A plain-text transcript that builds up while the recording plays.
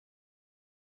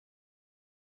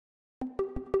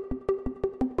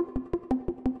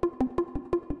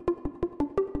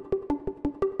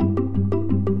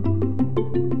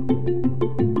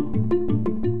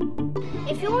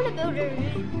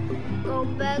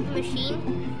of the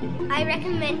machine, I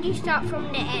recommend you start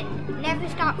from the end. Never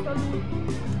start from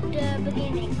the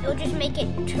beginning. It'll just make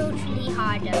it totally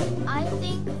harder. I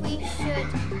think we should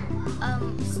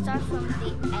start from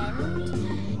the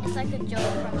end. It's like a joke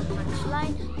from a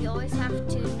punchline. You always have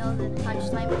to know the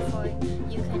punchline before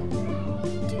you can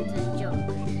do the joke.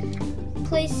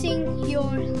 Placing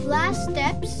your last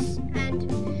steps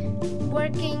and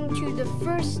working to the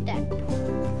first step.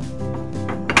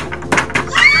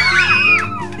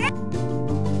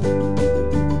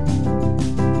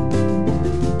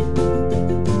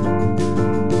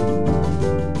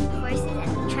 Forces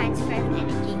and transfer of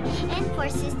energy. In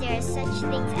forces, there are such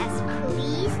things as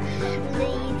pulleys,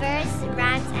 levers,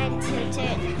 ramps, and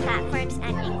tilted platforms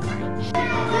and inclines.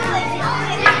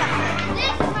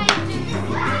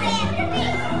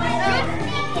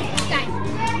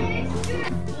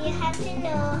 You have to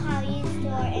know how you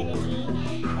store energy,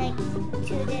 like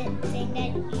to the thing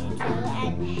that you do,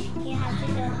 and you have to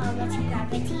know how much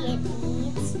gravity it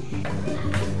needs.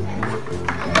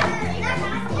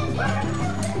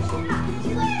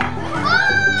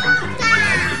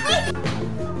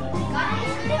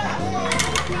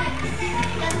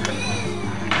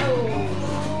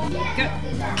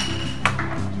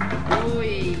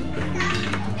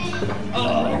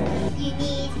 You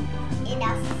need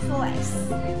enough force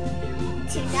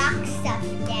to knock stuff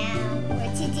down or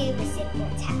to do a simple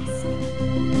task.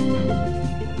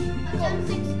 Jump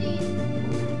 16.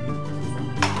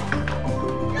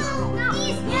 No!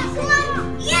 Yes! Come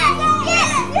on! Yes!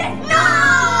 No!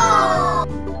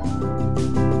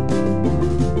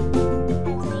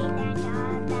 As we learned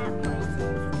all about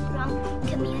forces from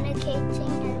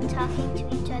communicating and talking to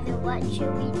each other, what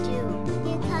should we do?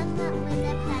 You come up with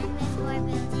a plan before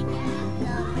building a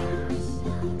Goldberg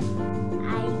machine.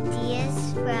 Ideas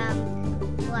from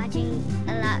watching a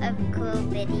lot of cool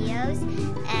videos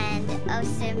and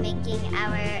also making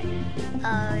our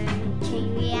own chain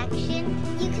reaction.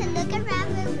 You can look around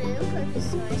the room for the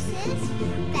sources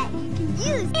that you can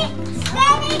use.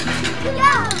 Ready,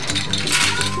 go!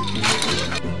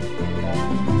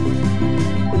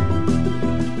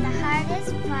 The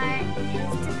hardest part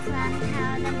is to plan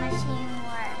how the machine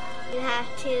works. You have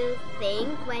to think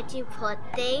where to put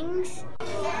things.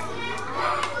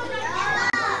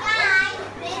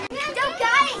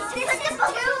 Guys, this is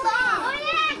too long.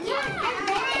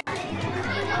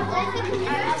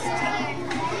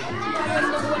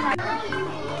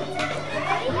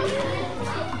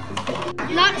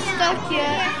 Not stuck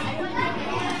yet.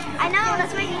 I know,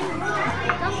 that's why you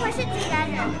don't push it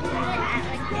together.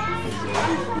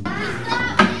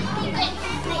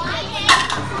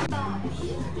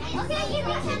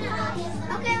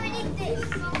 Okay, we need this.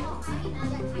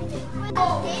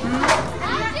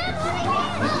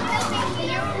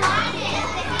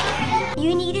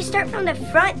 You need to start from the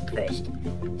front first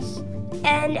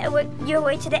and work your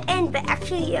way to the end, but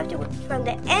actually you have to work from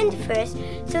the end first,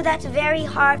 so that's very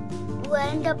hard.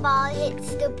 When the ball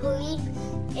hits the pulley,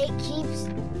 it keeps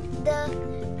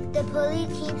the pulley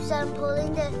keeps on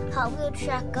pulling the Hot Wheel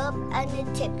track up, and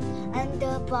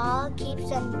the ball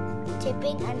keeps on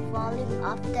tipping and falling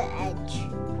off the edge.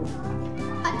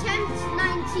 Attempt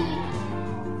 19.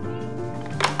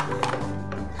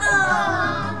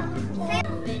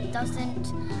 It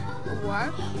doesn't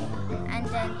work, and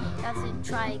then you have to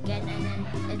try again, and then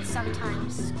it's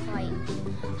sometimes quite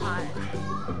hard.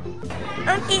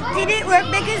 It didn't work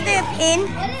because the pin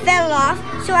fell off,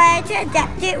 so I had to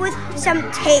adapt it with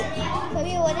some tape.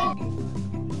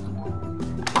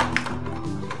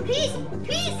 Please!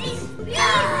 No,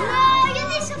 you're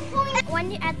disappointed.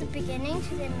 When you're at the beginning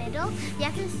to the middle, you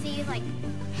have to see like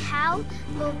how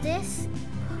will this,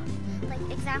 like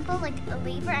example, like a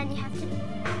lever, and you have to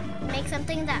make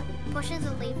something that pushes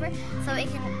the lever so it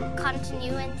can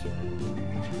continue and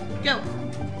go.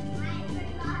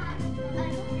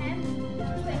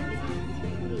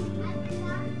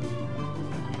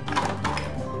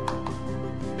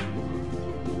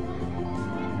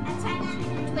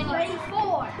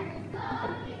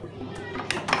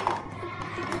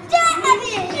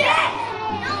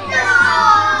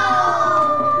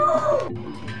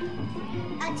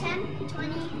 Attempt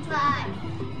 25.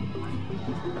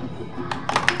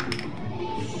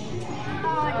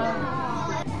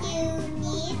 You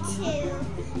need to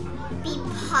be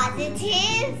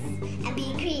positive and be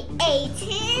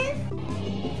creative.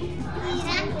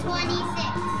 Attempt 26.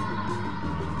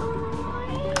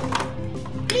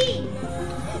 Please.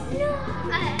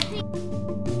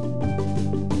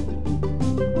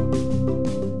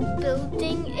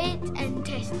 Building it and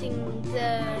testing the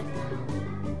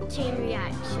chain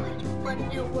reaction. When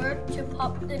it worked to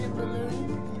pop in a balloon,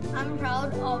 I'm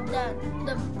proud of that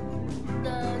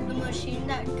the machine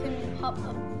that can pop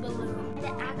a balloon.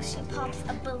 It actually pops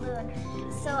a balloon.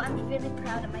 So I'm really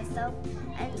proud of myself,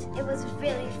 and it was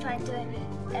really fun doing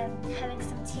having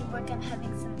some teamwork and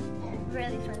having some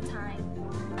really fun time.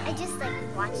 I just like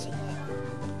watching it.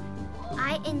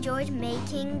 I enjoyed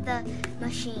making the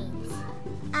machines.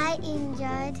 I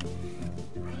enjoyed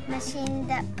machine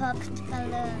that popped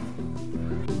balloon.